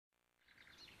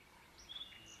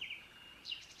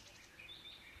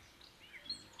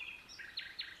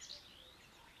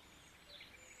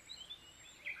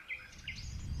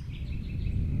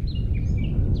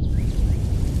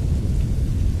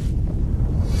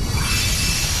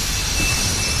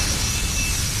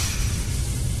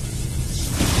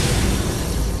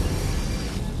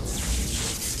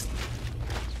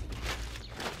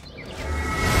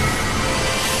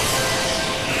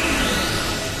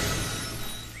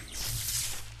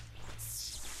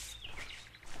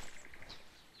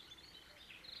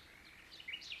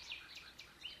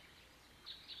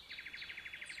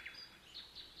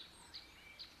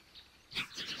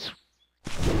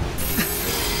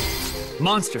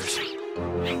Monsters.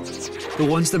 The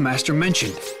ones the Master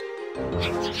mentioned.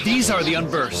 These are the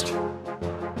Unversed.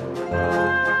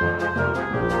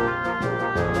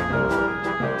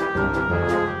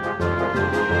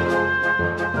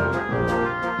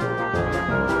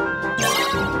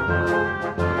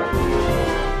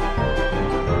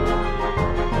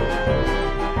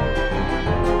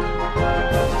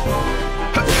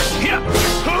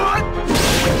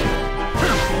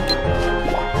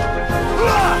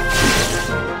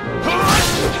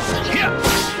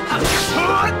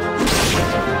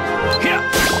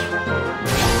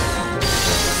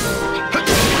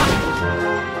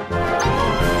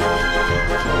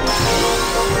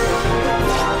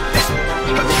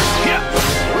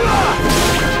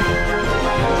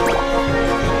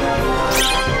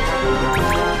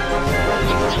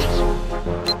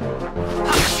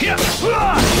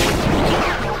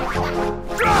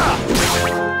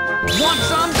 Want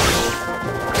some?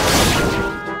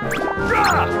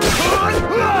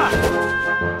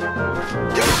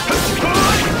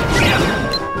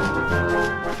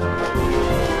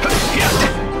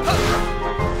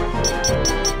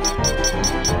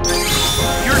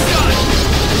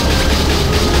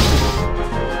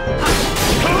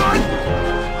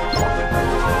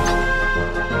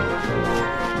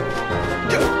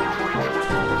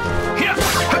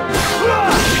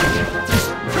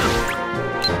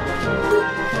 done!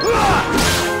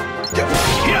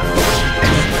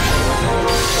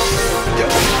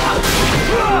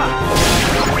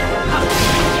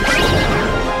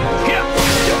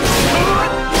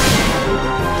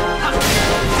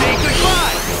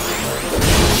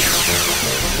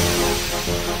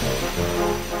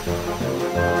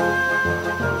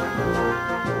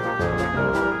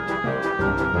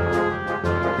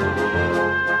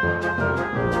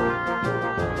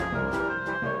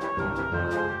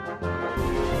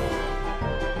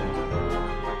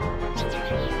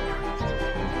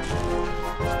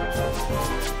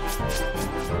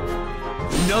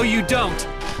 No, you don't!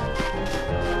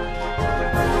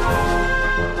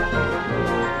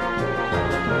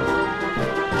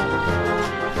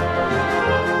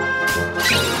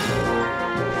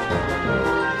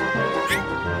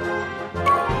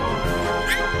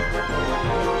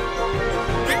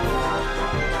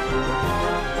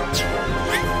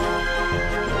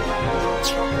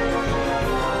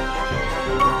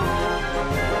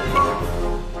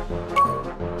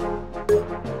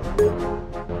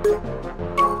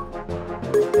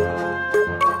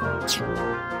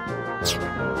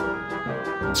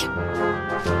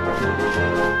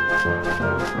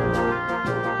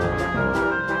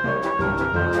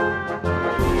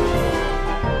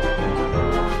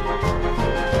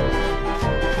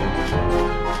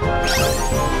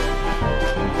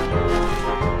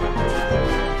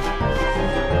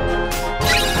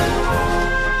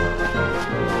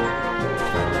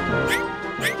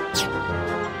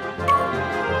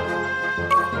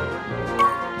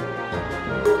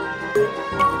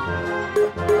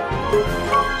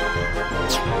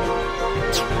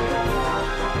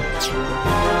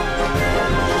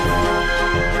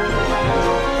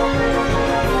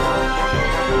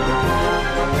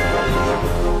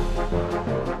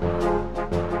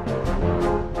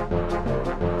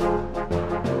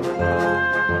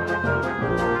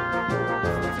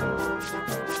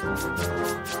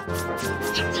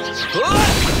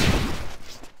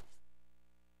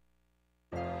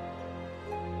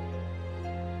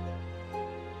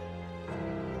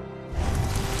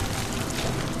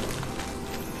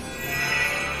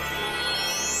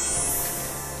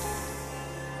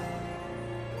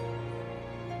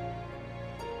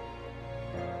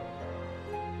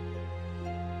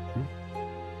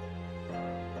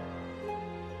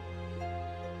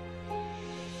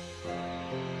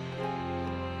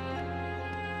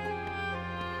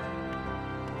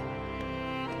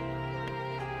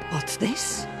 What's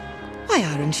this? Why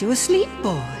aren't you asleep,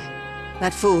 boy?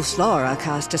 That fool Slora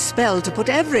cast a spell to put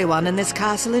everyone in this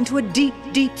castle into a deep,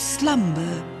 deep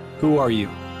slumber. Who are you?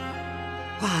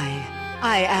 Why,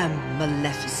 I am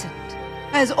Maleficent,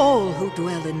 as all who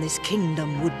dwell in this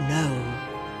kingdom would know.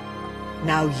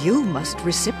 Now you must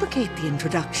reciprocate the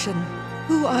introduction.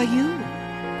 Who are you?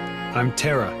 I'm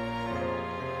Terra.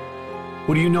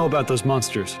 What do you know about those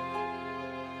monsters?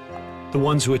 The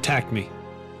ones who attacked me.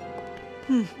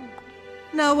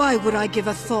 Now why would I give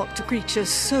a thought to creatures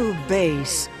so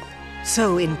base,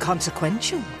 so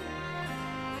inconsequential?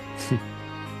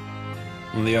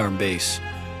 Well, they are base.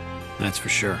 That's for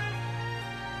sure.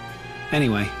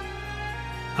 Anyway,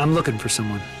 I'm looking for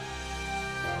someone.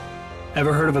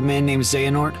 Ever heard of a man named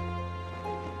Xehanort?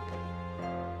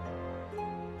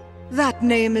 That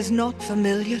name is not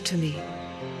familiar to me.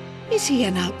 Is he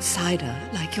an outsider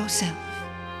like yourself?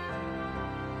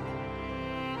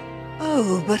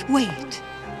 Oh, but wait.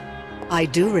 I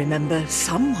do remember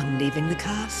someone leaving the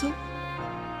castle.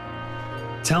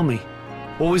 Tell me,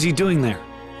 what was he doing there?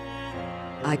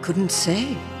 I couldn't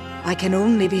say. I can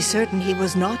only be certain he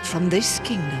was not from this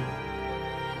kingdom.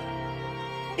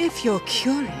 If you're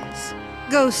curious,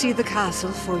 go see the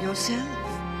castle for yourself.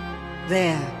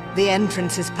 There, the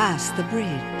entrance is past the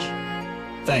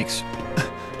bridge. Thanks.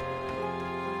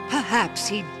 Perhaps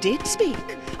he did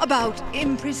speak about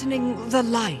imprisoning the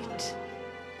light.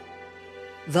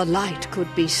 The light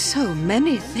could be so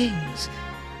many things.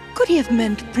 Could he have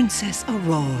meant Princess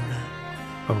Aurora?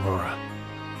 Aurora.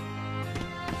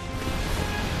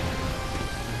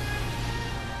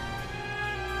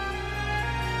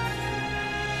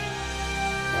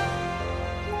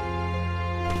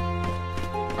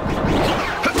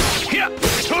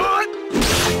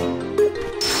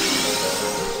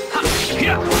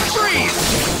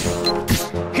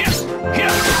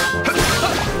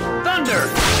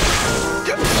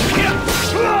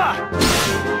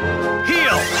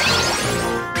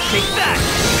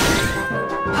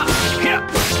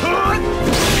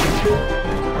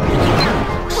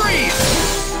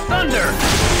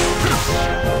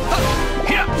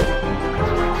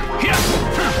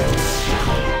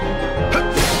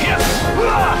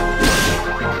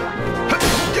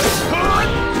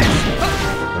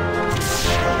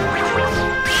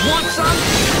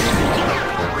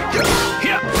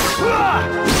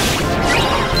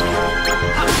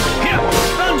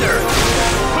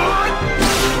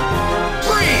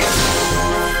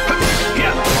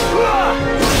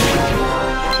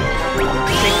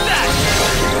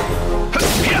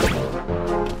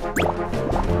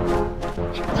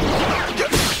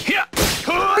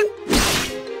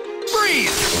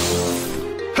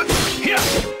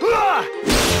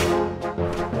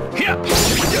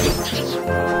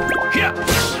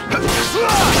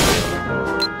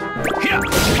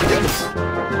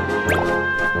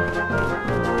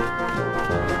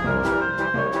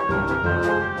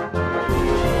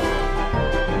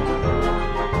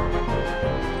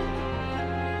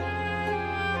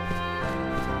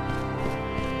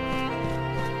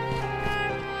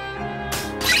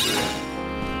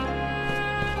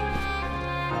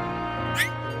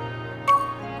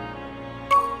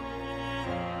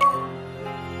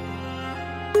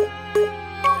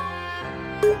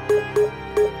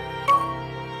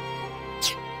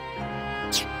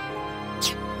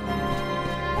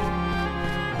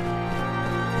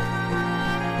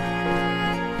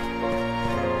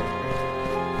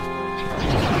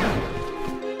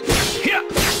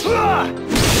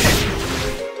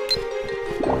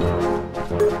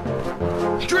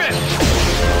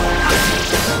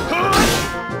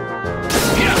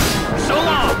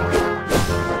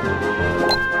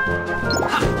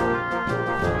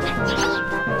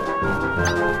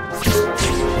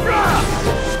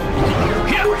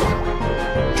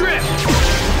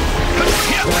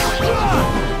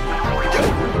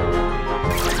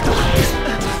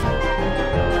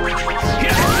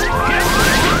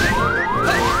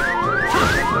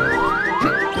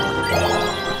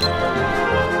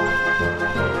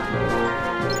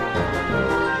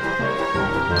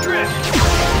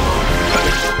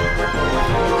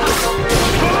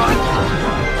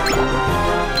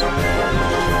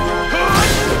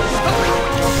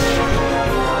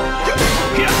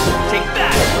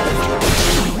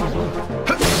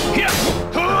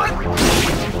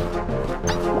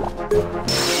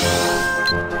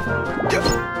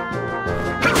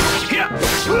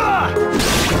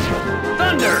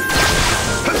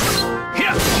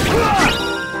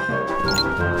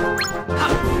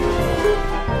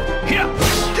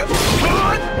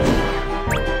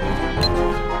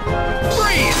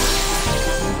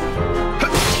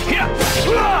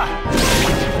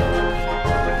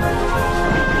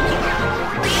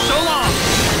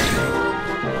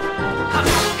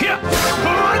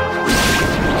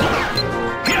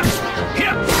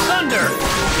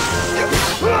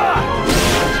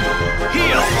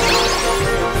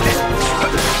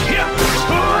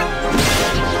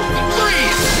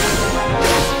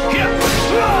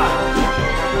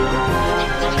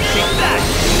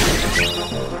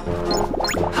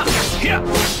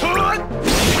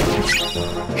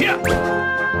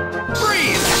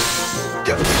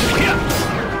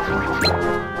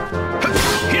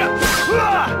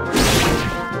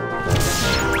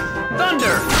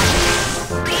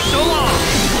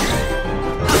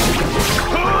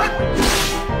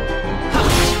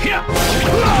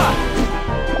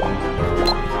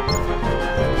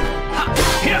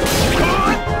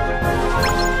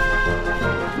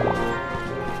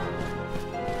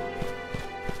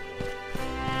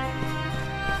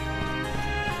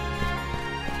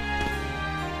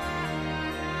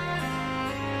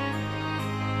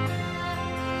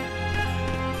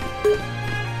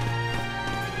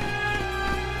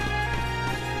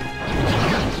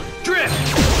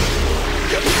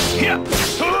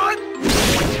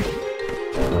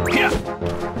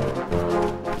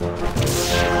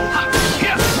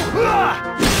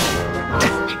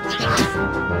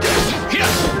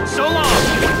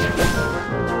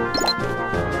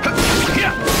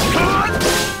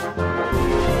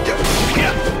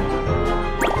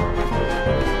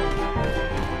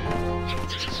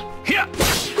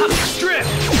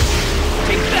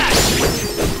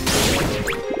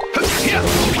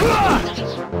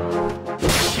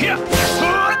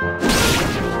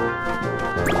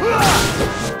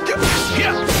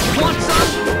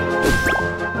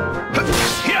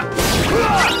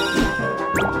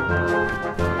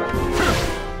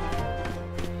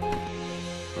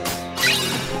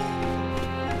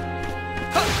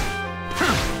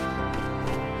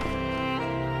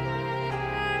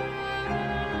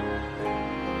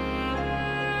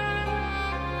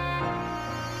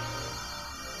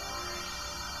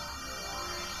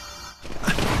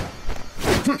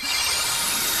 Huh.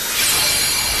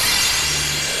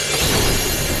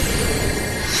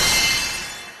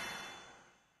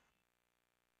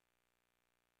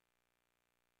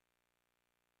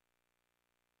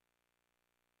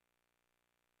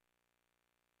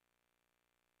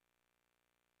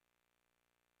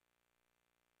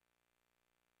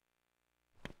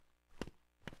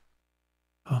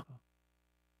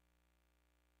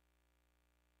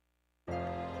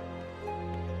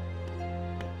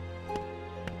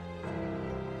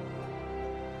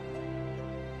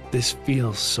 This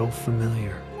feels so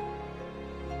familiar.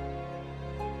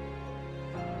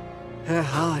 Her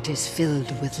heart is filled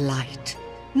with light.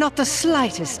 Not the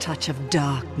slightest touch of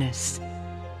darkness.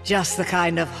 Just the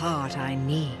kind of heart I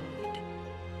need.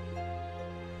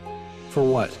 For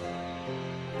what?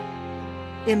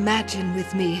 Imagine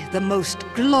with me the most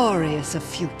glorious of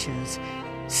futures.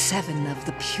 7 of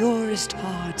the purest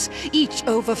hearts, each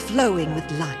overflowing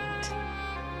with light.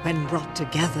 When brought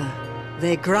together,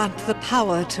 they grant the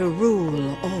power to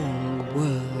rule all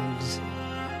worlds.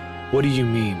 What do you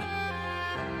mean?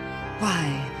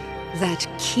 Why, that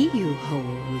key you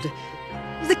hold.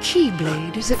 The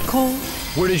Keyblade, is it called?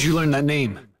 Where did you learn that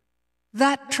name?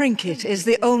 That trinket is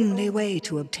the only way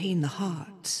to obtain the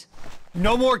hearts.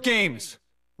 No more games!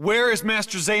 Where is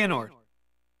Master Xehanort?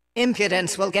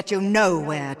 Impudence will get you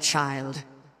nowhere, child.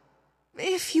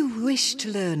 If you wish to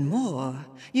learn more,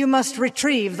 you must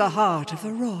retrieve the heart of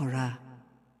Aurora.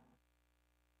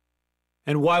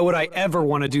 And why would I ever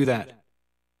want to do that?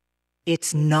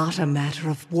 It's not a matter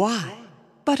of why,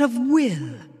 but of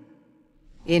will.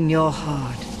 In your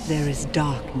heart, there is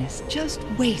darkness just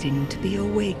waiting to be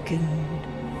awakened.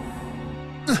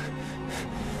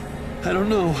 I don't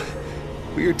know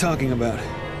what you're talking about.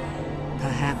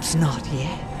 Perhaps not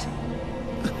yet.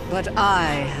 But I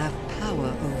have power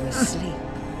over sleep.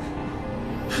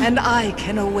 And I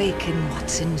can awaken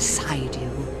what's inside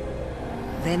you.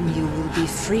 Then you will be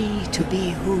free to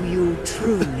be who you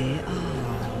truly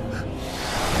are.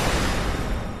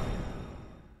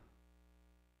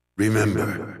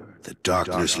 Remember, the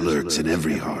darkness lurks in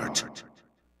every heart.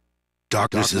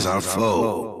 Darkness is our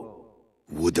foe.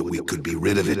 Would that we could be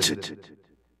rid of it.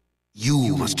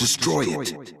 You must destroy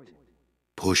it.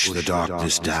 Push the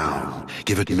darkness down.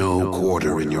 Give it no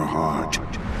quarter in your heart.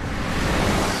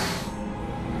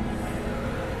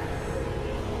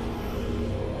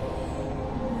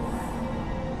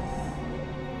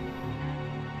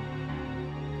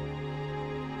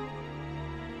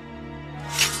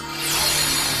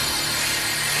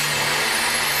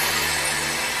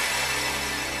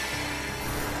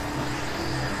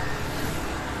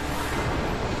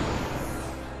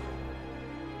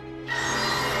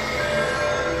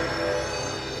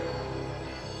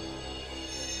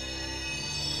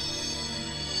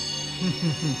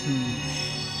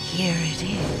 Here it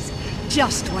is,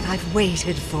 just what I've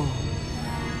waited for.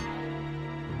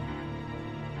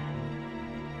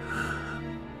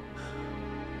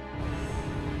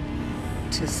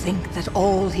 To think that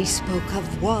all he spoke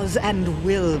of was and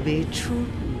will be true.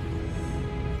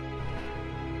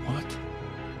 What?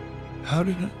 How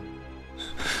did I...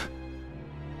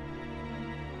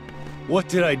 What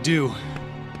did I do?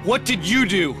 What did you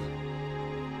do?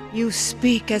 You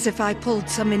speak as if I pulled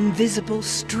some invisible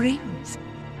strings.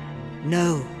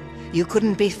 No, you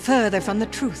couldn't be further from the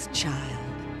truth, child.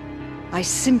 I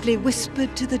simply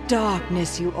whispered to the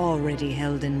darkness you already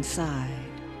held inside.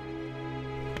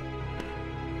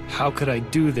 How could I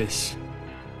do this?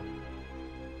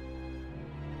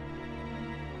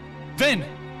 Then!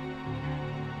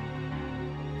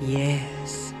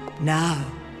 Yes, now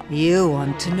you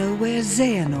want to know where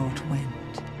Xehanort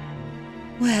went.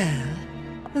 Well,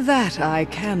 that I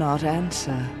cannot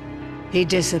answer. He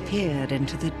disappeared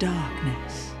into the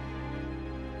darkness.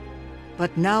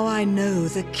 But now I know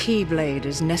the Keyblade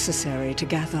is necessary to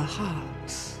gather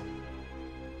hearts.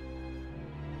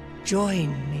 Join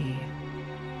me.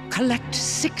 Collect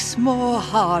 6 more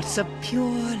hearts of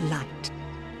pure light.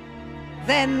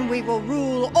 Then we will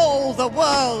rule all the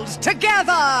worlds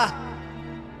together!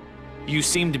 You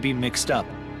seem to be mixed up.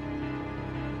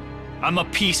 I'm a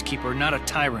peacekeeper, not a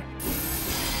tyrant.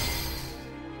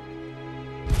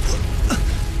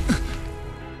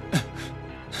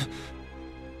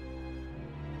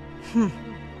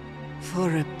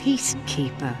 For a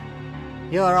peacekeeper,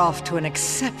 you're off to an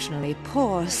exceptionally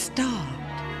poor start.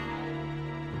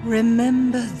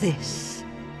 Remember this.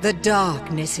 The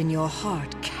darkness in your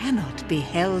heart cannot be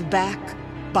held back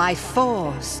by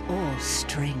force or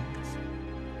strength.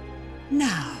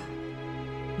 Now,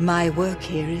 my work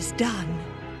here is done,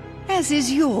 as is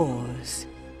yours.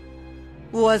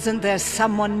 Wasn't there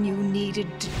someone you needed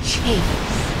to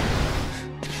chase?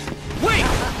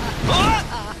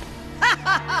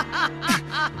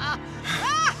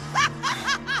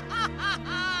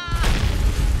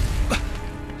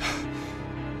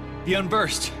 The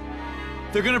Unburst.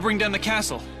 They're gonna bring down the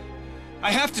castle.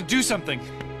 I have to do something.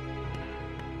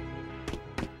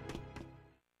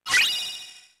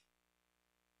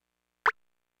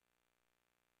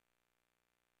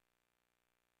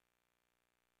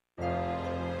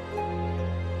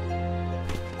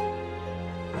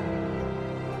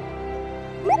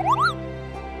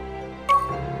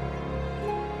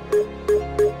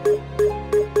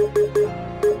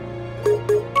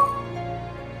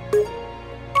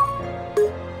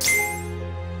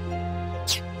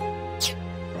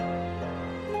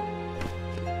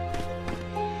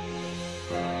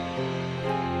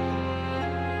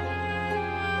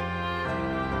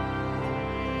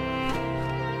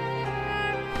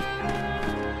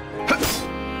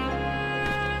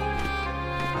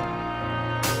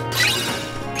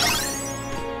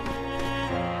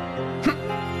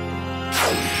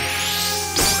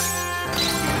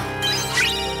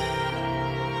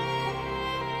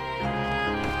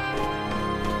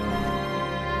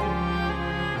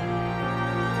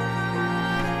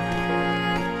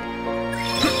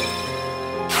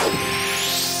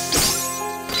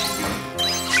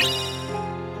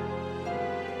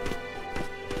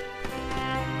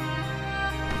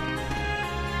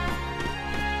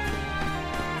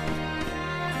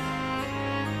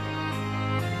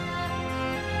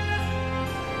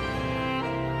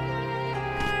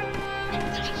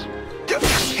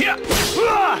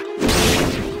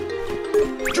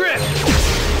 Drift!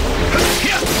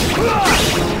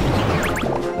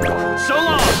 So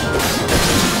long!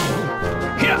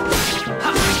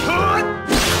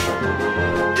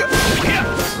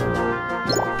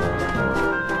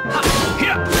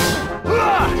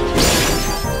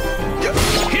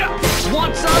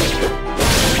 Want some?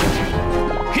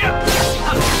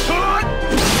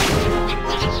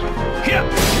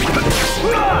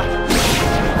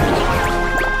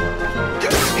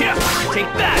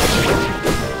 Take that!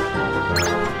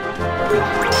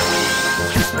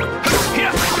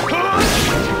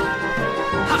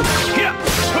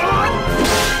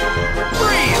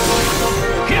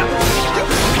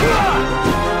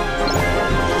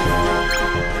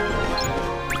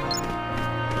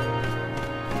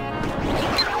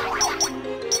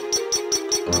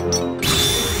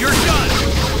 You're done!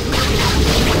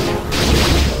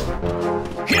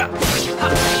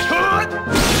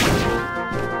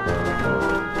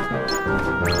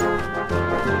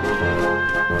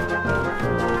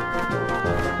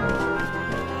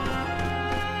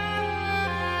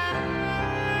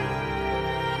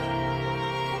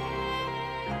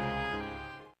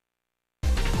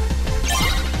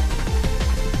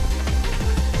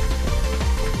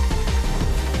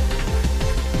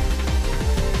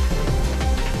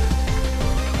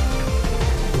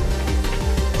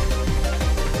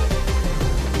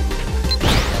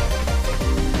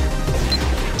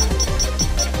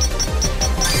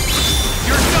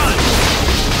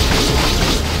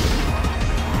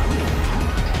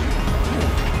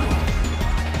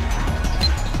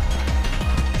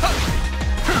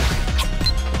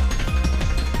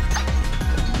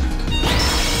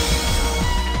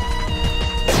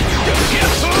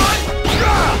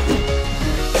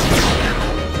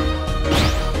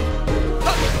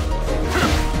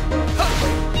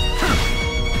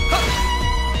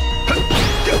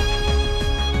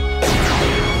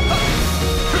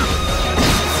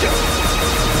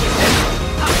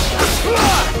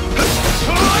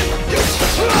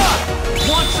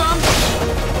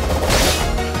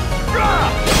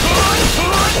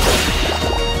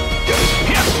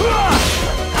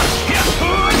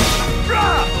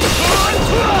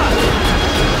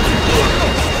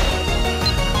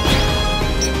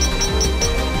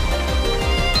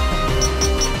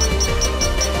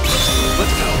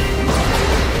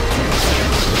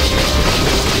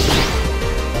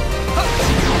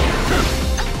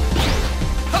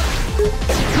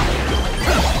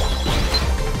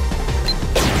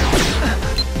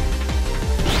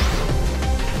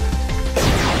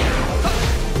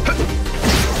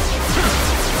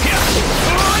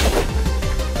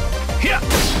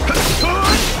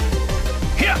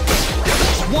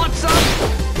 Want some?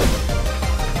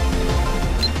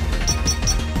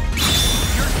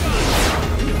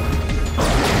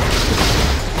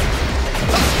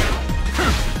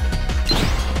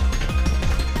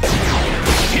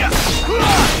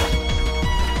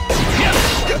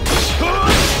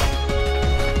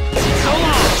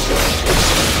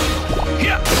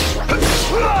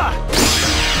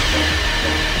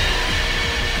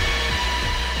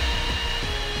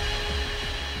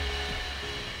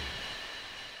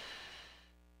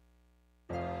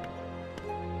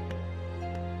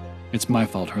 It's my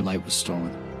fault her light was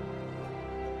stolen.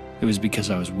 It was because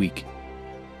I was weak.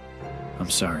 I'm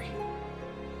sorry.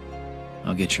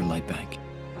 I'll get your light back.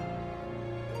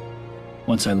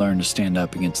 Once I learn to stand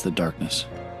up against the darkness.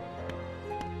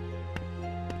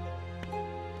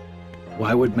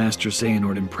 Why would Master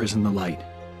Xehanort imprison the light?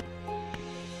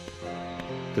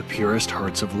 The purest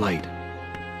hearts of light.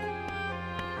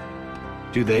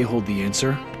 Do they hold the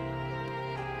answer?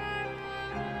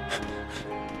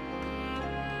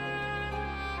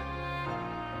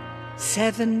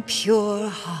 Seven pure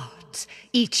hearts,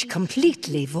 each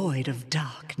completely void of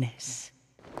darkness.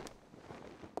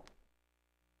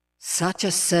 Such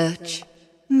a search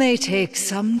may take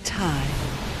some time.